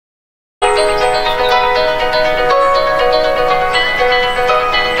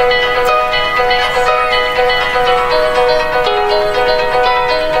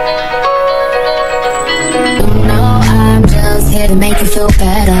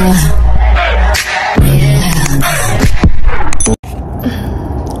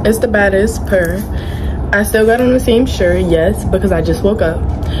It's the baddest per. I still got on the same shirt, yes, because I just woke up.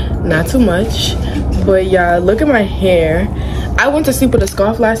 Not too much, but yeah, look at my hair. I went to sleep with a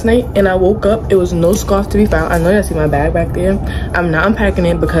scarf last night and I woke up, it was no scarf to be found. I know y'all see my bag back there. I'm not unpacking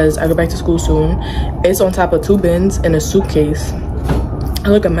it because I go back to school soon. It's on top of 2 bins and a suitcase. I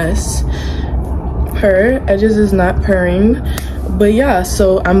look a mess. Her edges is not purring. But yeah,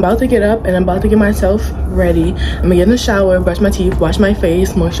 so I'm about to get up and I'm about to get myself ready. I'm gonna get in the shower, brush my teeth, wash my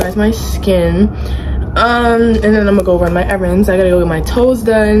face, moisturize my skin. And then I'm gonna go run my errands. I gotta go get my toes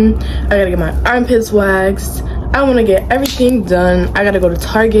done. I gotta get my armpits waxed. I want to get everything done. I gotta go to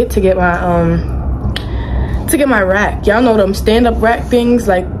Target to get my rack. Y'all know them stand-up rack things,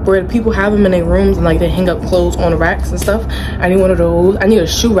 like where people have them in their rooms and like they hang up clothes on racks and stuff. I need one of those. I need a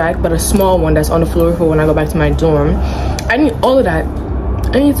shoe rack, but a small one that's on the floor for when I go back to my dorm. I need all of that.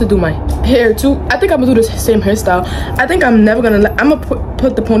 I need to do my hair too. I think I'm gonna do the same hairstyle. I think I'm never gonna I'm gonna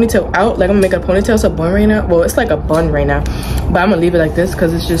put the ponytail out. Like I'm gonna make a ponytail. It's a bun right now. Well, it's like a bun right now, but I'm gonna leave it like this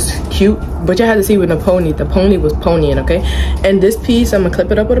because it's just cute. But you had to see with the pony was ponying, okay? And this piece, I'm gonna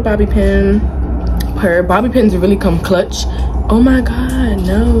clip it up with a bobby pin. Her bobby pins really come clutch. Oh my god,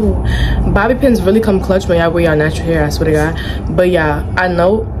 no. Bobby pins really come clutch when y'all wear y'all natural hair, I swear to god. But yeah, I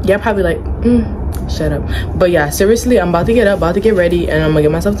know y'all probably like shut up. But yeah, seriously, I'm about to get up, about to get ready, and I'm gonna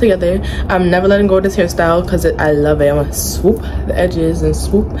get myself together. I'm never letting go of this hairstyle because I love it. I'm gonna swoop the edges and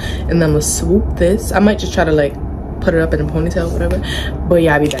swoop, and then I'm gonna swoop this. I might just try to like put it up in a ponytail or whatever. But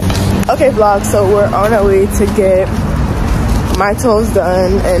yeah, I'll be back. Okay vlog, so we're on our way to get my toes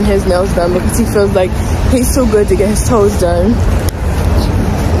done and his nails done because he feels like he's too good to get his toes done.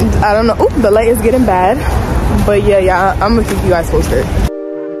 I don't know. Oop, the light is getting bad. But yeah, I'm gonna keep you guys posted.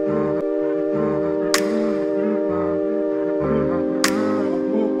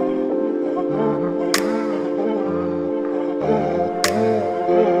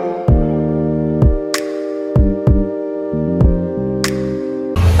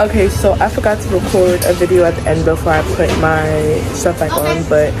 Okay, so I forgot to record a video at the end before I put my stuff back on,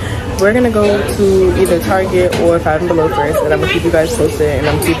 but we're gonna go to either Target or 5 & Below first, and I'm gonna keep you guys posted, and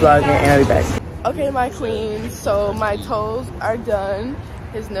I'm gonna keep vlogging, and I'll be back. Okay, my queens, so my toes are done,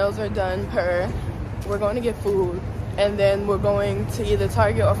 his nails are done per. We're going to get food, and then we're going to either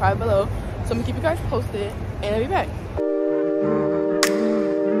Target or 5 & Below, so I'm gonna keep you guys posted, and I'll be back.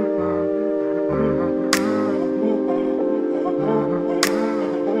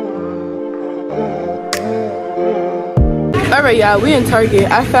 Alright y'all, we in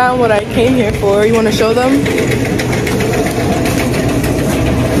Target. I found what I came here for. You want to show them?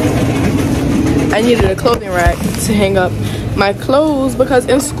 I needed a clothing rack to hang up my clothes because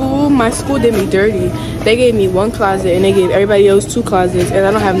in school, my school did me dirty. They gave me 1 closet and they gave everybody else 2 closets, and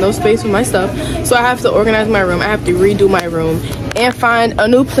I don't have no space for my stuff. So I have to organize my room. I have to redo my room and find a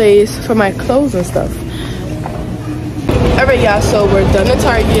new place for my clothes and stuff. Alright y'all, so we're done at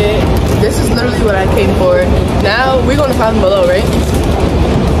Target. This is literally what I came for. Now we're going to 5 & Below, right?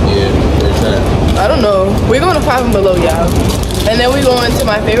 Yeah, where's that? I don't know. We're going to 5 & Below, y'all. And then we're going to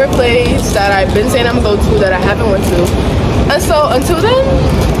my favorite place that I've been saying I'm going to go to that I haven't went to. And so until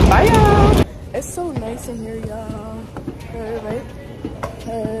then, bye y'all. It's so nice in here, y'all. Right?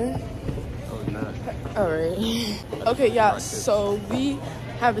 Alright. Okay, y'all, so we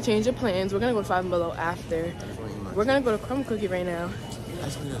have a change of plans. We're going to go to 5 & Below after. We're gonna go to Crumbl Cookie right now,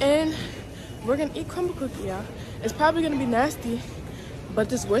 and we're gonna eat Crumbl Cookie, y'all. It's probably gonna be nasty, but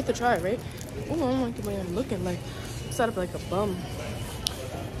it's worth a try, right? Oh, I don't like the way I'm looking, like set up like a bum.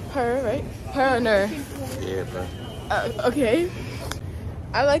 Her, right? Her and her. Yeah, bro. Okay.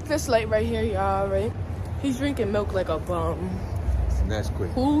 I like this light right here, y'all, right? He's drinking milk like a bum. That's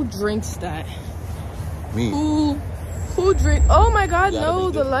quick. Who drinks that? Me. Who drink? Oh my God,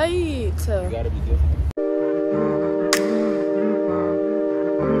 no, the light. You gotta be different.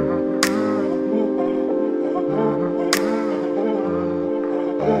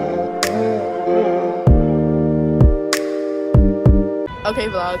 Okay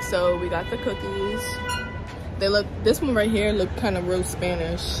vlog, so we got the cookies. They look, this one right here look kind of real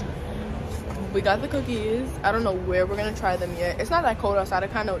Spanish. We got the cookies. I don't know where we're gonna try them yet. It's not that cold outside. I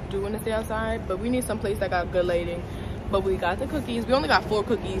kind of do want to stay outside, but we need some place that got good lighting. But we got the cookies. We only got 4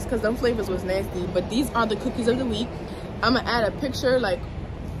 cookies because them flavors was nasty, but these are the cookies of the week. I'm gonna add a picture like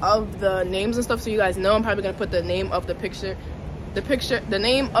of the names and stuff so you guys know. I'm probably gonna put the name of the picture, the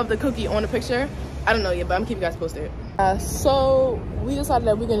name of the cookie on the picture. I don't know yet, but I'm keeping you guys posted. So we decided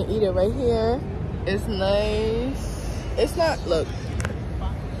that we're gonna eat it right here. It's nice. It's not, look,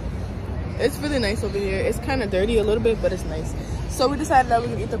 it's really nice over here. It's kind of dirty a little bit, but it's nice. So we decided that we're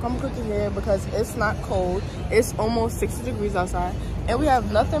gonna eat the crumble cookie here because it's not cold. It's almost 60 degrees outside. And we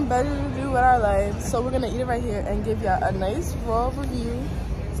have nothing better to do with our lives. So we're gonna eat it right here and give y'all a nice raw review.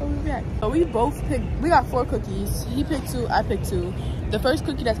 So we'll be back. So we both picked, we got 4 cookies. He picked 2, I picked 2. The first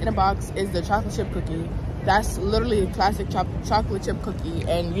cookie that's in the box is the chocolate chip cookie. That's literally a classic chocolate chip cookie.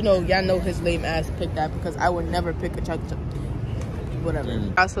 And you know, y'all know his lame ass picked that because I would never pick a chocolate chip. Whatever.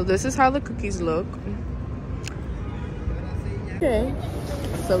 So this is how the cookies look. Okay,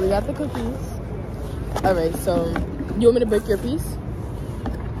 so we got the cookies. All right, so you want me to break your piece?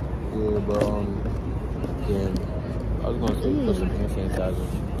 Yeah, but then I was gonna say put some hand sanitizer.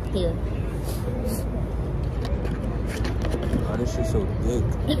 Here. Oh, this shit's so thick.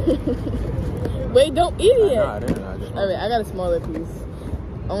 Wait, don't eat it yet. I didn't. All right, I got a smaller piece.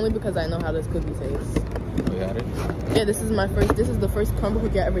 Only because I know how this cookie tastes. You got it? Yeah, this is the first crumble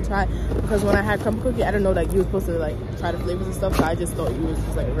cookie I ever tried. Because when I had crumble cookie, I didn't know that you were supposed to like try the flavors and stuff. So I just thought you was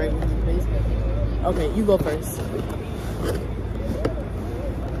just like a regular taste. Okay, you go first.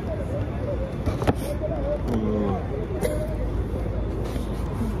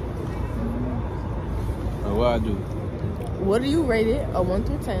 What I do? What do you rate it? A 1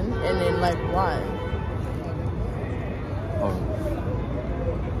 through 10, and then like why?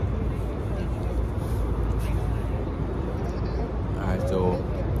 Alright, so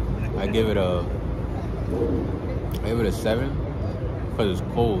I give it a 7 because it's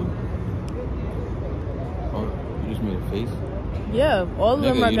cold. Oh, you just made a face? Yeah, all of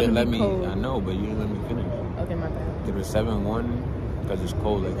them are you didn't let me. cold. I know, but you didn't let me finish. Okay, my bad. Give it a 7-1 because it's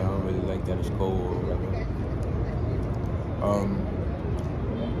cold. Like I don't really like that it's cold or whatever.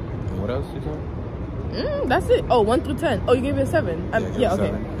 And what else you said? That's it. Oh, 1 through 10. Oh, you gave it a 7. Yeah, okay.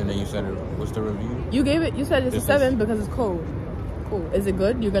 7. And then you said, what's the review? You said it's a 7 because it's cold. Cool. Is it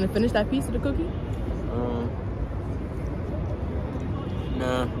good? You're gonna finish that piece of the cookie?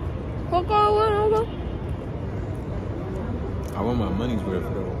 Nah. Okay. I want my money's worth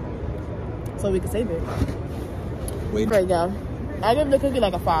though. So we can save it. Wait. Right, y'all. I give the cookie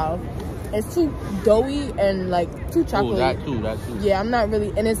like a 5. It's too doughy and like too chocolate. That too. Yeah, I'm not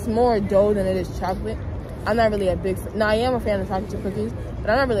really, and it's more dough than it is chocolate. I'm not really a big fan. Now I am a fan of chocolate chip cookies, but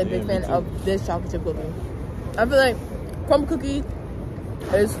I'm not really a big fan of this chocolate chip cookie. I feel like crumble cookie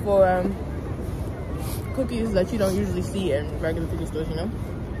is for cookies that you don't usually see in regular cookie stores, you know?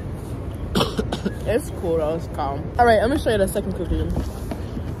 It's cool though, it's calm. All right, I'm gonna show you the second cookie.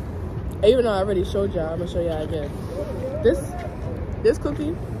 Even though I already showed y'all, I'm gonna show y'all again. This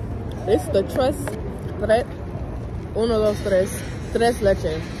cookie, it's the uno, dos, tres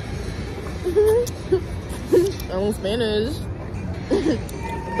leche. I'm Spanish.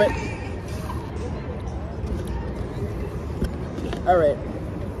 But all right.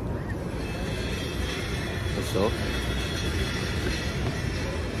 So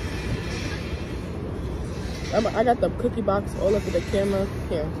I got the cookie box all up to the camera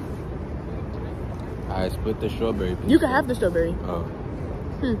here. I split the strawberry piece. You can have the strawberry. Oh.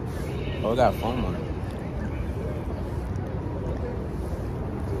 Oh, I got foam on it.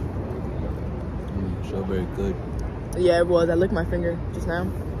 Strawberry good. Yeah, it was. I licked my finger just now.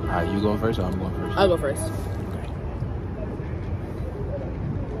 Alright, you going first or I'm going first? I'll go first.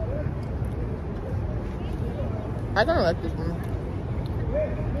 I kind of like this one.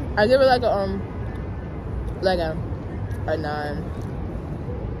 I give it like a 9.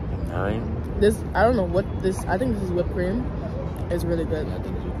 9? This, I don't know what this, I think this is whipped cream. It's really good. I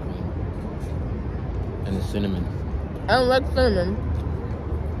think it's whipped cream. And the cinnamon. I don't like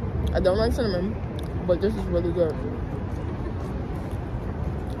cinnamon. But this is really good.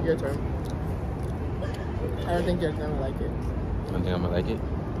 Your turn. I don't think you're gonna like it. I think I'm gonna like it.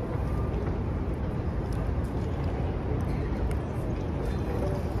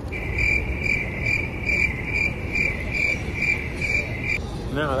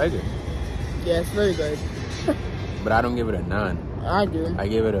 No, I like it. Yeah, it's very good. But I don't give it a 9. I do. I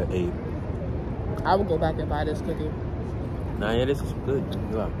give it an 8. I would go back and buy this cookie. Nah, yeah, this is good.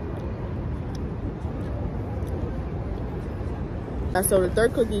 Yeah. And so the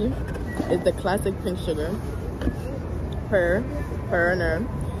third cookie is the classic pink sugar.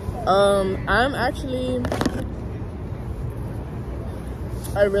 I'm actually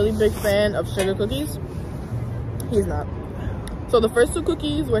a really big fan of sugar cookies. He's not. So the first 2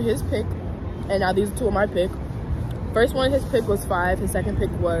 cookies were his pick, and now these 2 are my pick. First one, his pick was 5. His second pick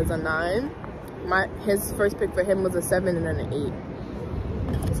was a 9. His first pick for him was a 7 and then an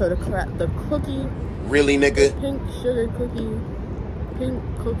 8. So the cookie. Really, nigga? Pink sugar cookie. Pink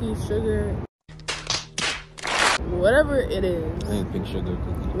cookie sugar. Whatever it is. I think pink sugar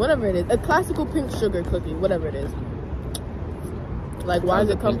cookie. Whatever it is. A classical pink sugar cookie. Whatever it is. Like, why is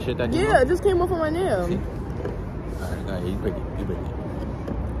it come? Yeah, it just came off of my nail. See? Alright, you break it.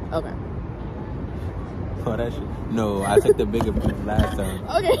 Okay. Oh, that shit. No, I took the bigger piece last time.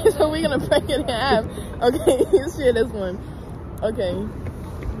 Okay, so we're gonna break it in half. Okay, share this one. Okay.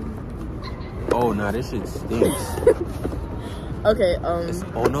 Oh, nah, this shit stinks. Okay,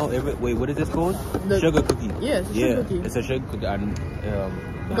 oh no, wait, what is this called? Sugar cookie. Yes, sugar cookie. It's a sugar cookie. Go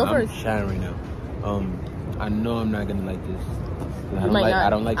I'm first. shining right now. I know I'm not gonna like this. I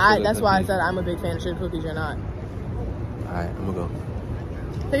don't like that's cookies. why I said I'm a big fan of sugar cookies. You're not. Alright, I'm gonna go.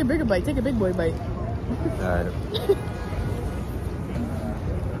 Take a bigger bite. Take a big boy bite. Alright.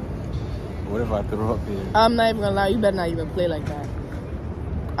 What if I throw up here? I'm not even gonna lie. You better not even play like that.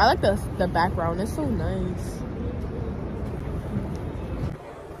 I like the background. It's so nice.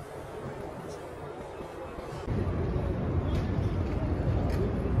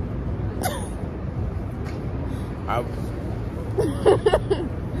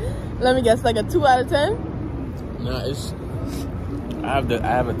 Let me guess, like a 2 out of 10? No, it's. I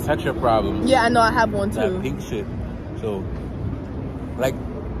have a texture problem. Yeah, I know. I have one too. That pink shit. So, like,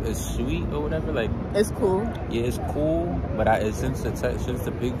 it's sweet or whatever. Like, it's cool. Yeah, it's cool. But since the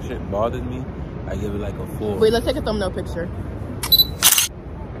pink shit bothers me, I give it like a 4. Wait, let's take a thumbnail picture.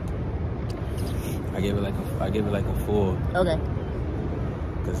 I give it like a 4. Okay.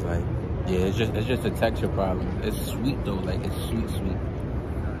 Cause like, yeah, it's just a texture problem. It's sweet though. Like, it's sweet.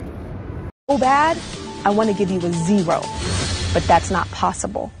 So bad, I want to give you a 0, but that's not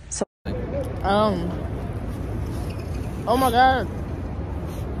possible. So, oh my god.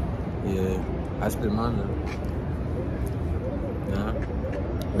 Yeah, I spit mine though. Nah.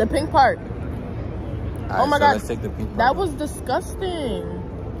 The pink part. Right, oh my so god, let's take the pink part that off. was disgusting.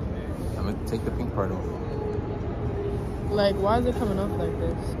 I'm gonna take the pink part off. Like, why is it coming off like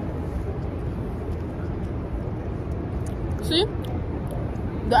this? See?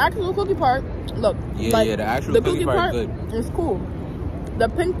 The actual cookie part, look. Yeah, like, the actual cookie part is good. It's cool. The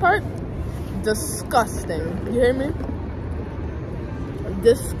pink part, disgusting. You hear me?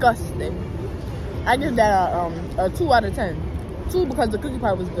 Disgusting. I give that a 2 out of 10. 2 because the cookie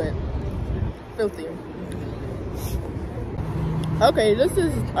part was good. Filthy. Okay, this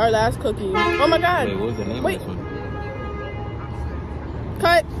is our last cookie. Oh my god. Wait, what was the name of this one?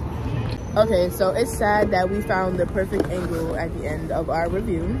 Cut. Okay, so it's sad that we found the perfect angle at the end of our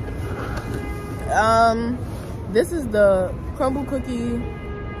review. This is the crumble cookie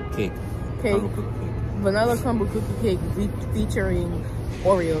cake. Vanilla crumble cookie cake featuring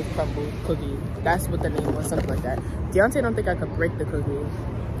Oreo crumble cookie. That's what the name was, something like that. Deontay don't think I could break the cookie.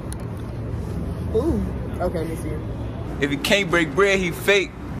 Ooh. Okay, let me see. If he can't break bread, he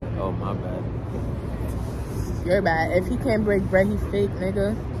fake. Oh, my bad. You're bad. If he can't break bread, he fake,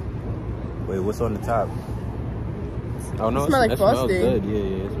 nigga. Wait, what's on the top? Oh no, it smells like frosting. Smells good. Yeah,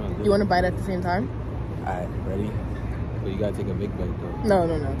 it smells good. You want to bite at the same time? Alright, ready? But you gotta take a big bite though.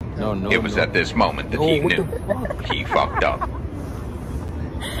 No. It was at this moment that he knew he fucked up.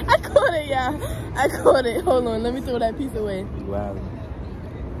 I caught it, yeah. I caught it. Hold on, let me throw that piece away. Wow.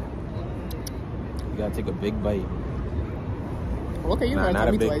 You gotta take a big bite. Okay, you're not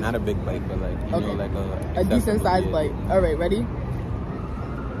gonna a big, twice. not a big bite, but like you know, like a decent sized bite. All right, ready?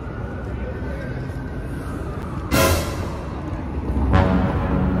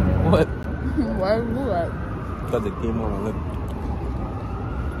 What? Why would you do that? Because it came on my lip.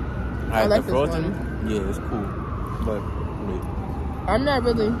 I like the this frozen, one. yeah, it's cool. But wait. I'm not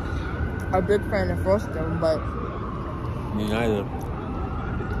really a big fan of frosting, but Me neither.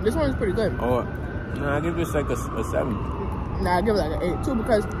 this one is pretty good. Oh, no, I give this like a 7. Nah, I give it like an 8 too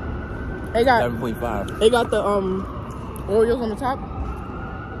because it got 7.5. It got the Oreos on the top.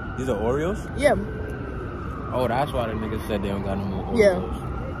 These are Oreos? Yeah. Oh, that's why the niggas said they don't got no more Oreos. Yeah.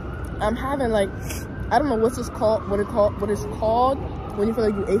 I'm having like, I don't know what it's called when you feel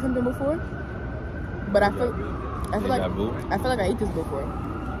like you ate something before. But I feel like I ate this before.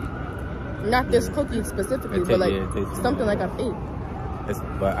 Not this cookie specifically, but like something like I've ate.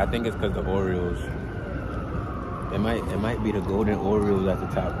 But I think it's because the Oreos. It might be the golden Oreos at the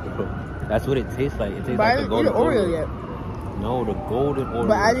top. That's what it tastes like. It tastes but like I the didn't eat golden an Oreo Oreo yet. No, the golden Oreo.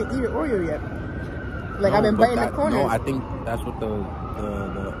 But I didn't eat an Oreo yet. Like, I've been biting the corners. No, I think that's what the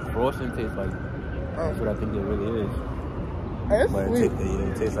frosting tastes like. That's what I think it really is. It's but sweet.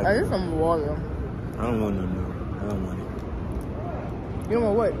 It tastes like. I need some water. I don't want no more. I don't want it. You don't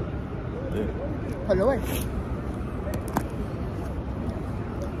want what? Yeah. Put it away.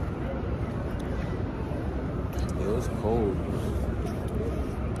 It was cold.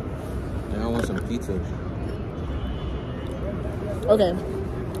 Now I want some pizza. Okay,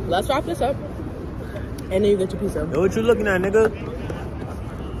 let's wrap this up. And then you get your pizza. Yo, what you looking at, nigga?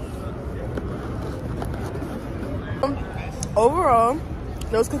 overall,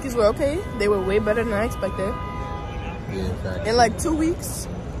 those cookies were okay. They were way better than I expected. Yeah, exactly. In like 2 weeks,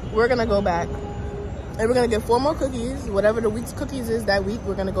 we're gonna go back. And we're gonna get 4 more cookies. Whatever the week's cookies is that week,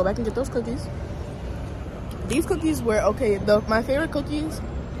 we're gonna go back and get those cookies. These cookies were okay. My favorite cookies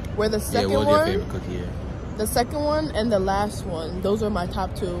were the second one. What was your favorite cookie? Yeah. The second one and the last one. Those were my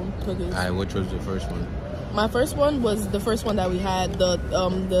top 2 cookies. Alright, which was the first one? My first one was the first one that we had, the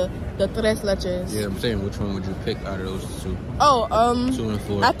tres leches. Yeah, I'm saying, which one would you pick out of those 2? Oh, 2 and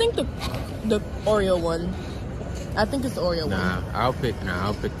 4. I think the Oreo one. I think it's the Oreo one. I'll pick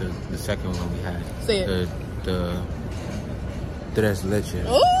the second one we had. Say it. The tres leches.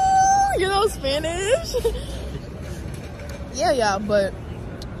 Oh, you know Spanish. yeah, but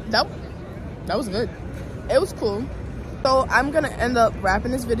that was good. It was cool. So I'm gonna end up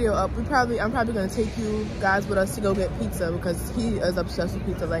wrapping this video up. I'm probably gonna take you guys with us to go get pizza because he is obsessed with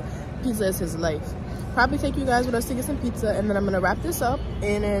pizza. Like, pizza is his life. Probably take you guys with us to get some pizza, and then I'm gonna wrap this up.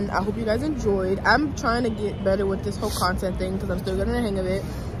 And then I hope you guys enjoyed. I'm trying to get better with this whole content thing because I'm still getting the hang of it,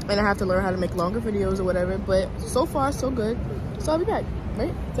 and I have to learn how to make longer videos or whatever. But so far, so good. So I'll be back.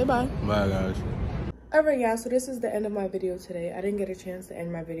 Right? Say bye. Bye, guys. Alright, y'all, so this is the end of my video today. I didn't get a chance to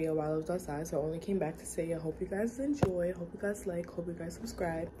end my video while I was outside, so I only came back to say I hope you guys enjoy, hope you guys like, hope you guys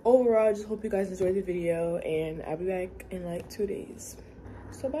subscribe. Overall, I just hope you guys enjoyed the video, and I'll be back in like 2 days.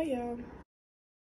 So bye, y'all.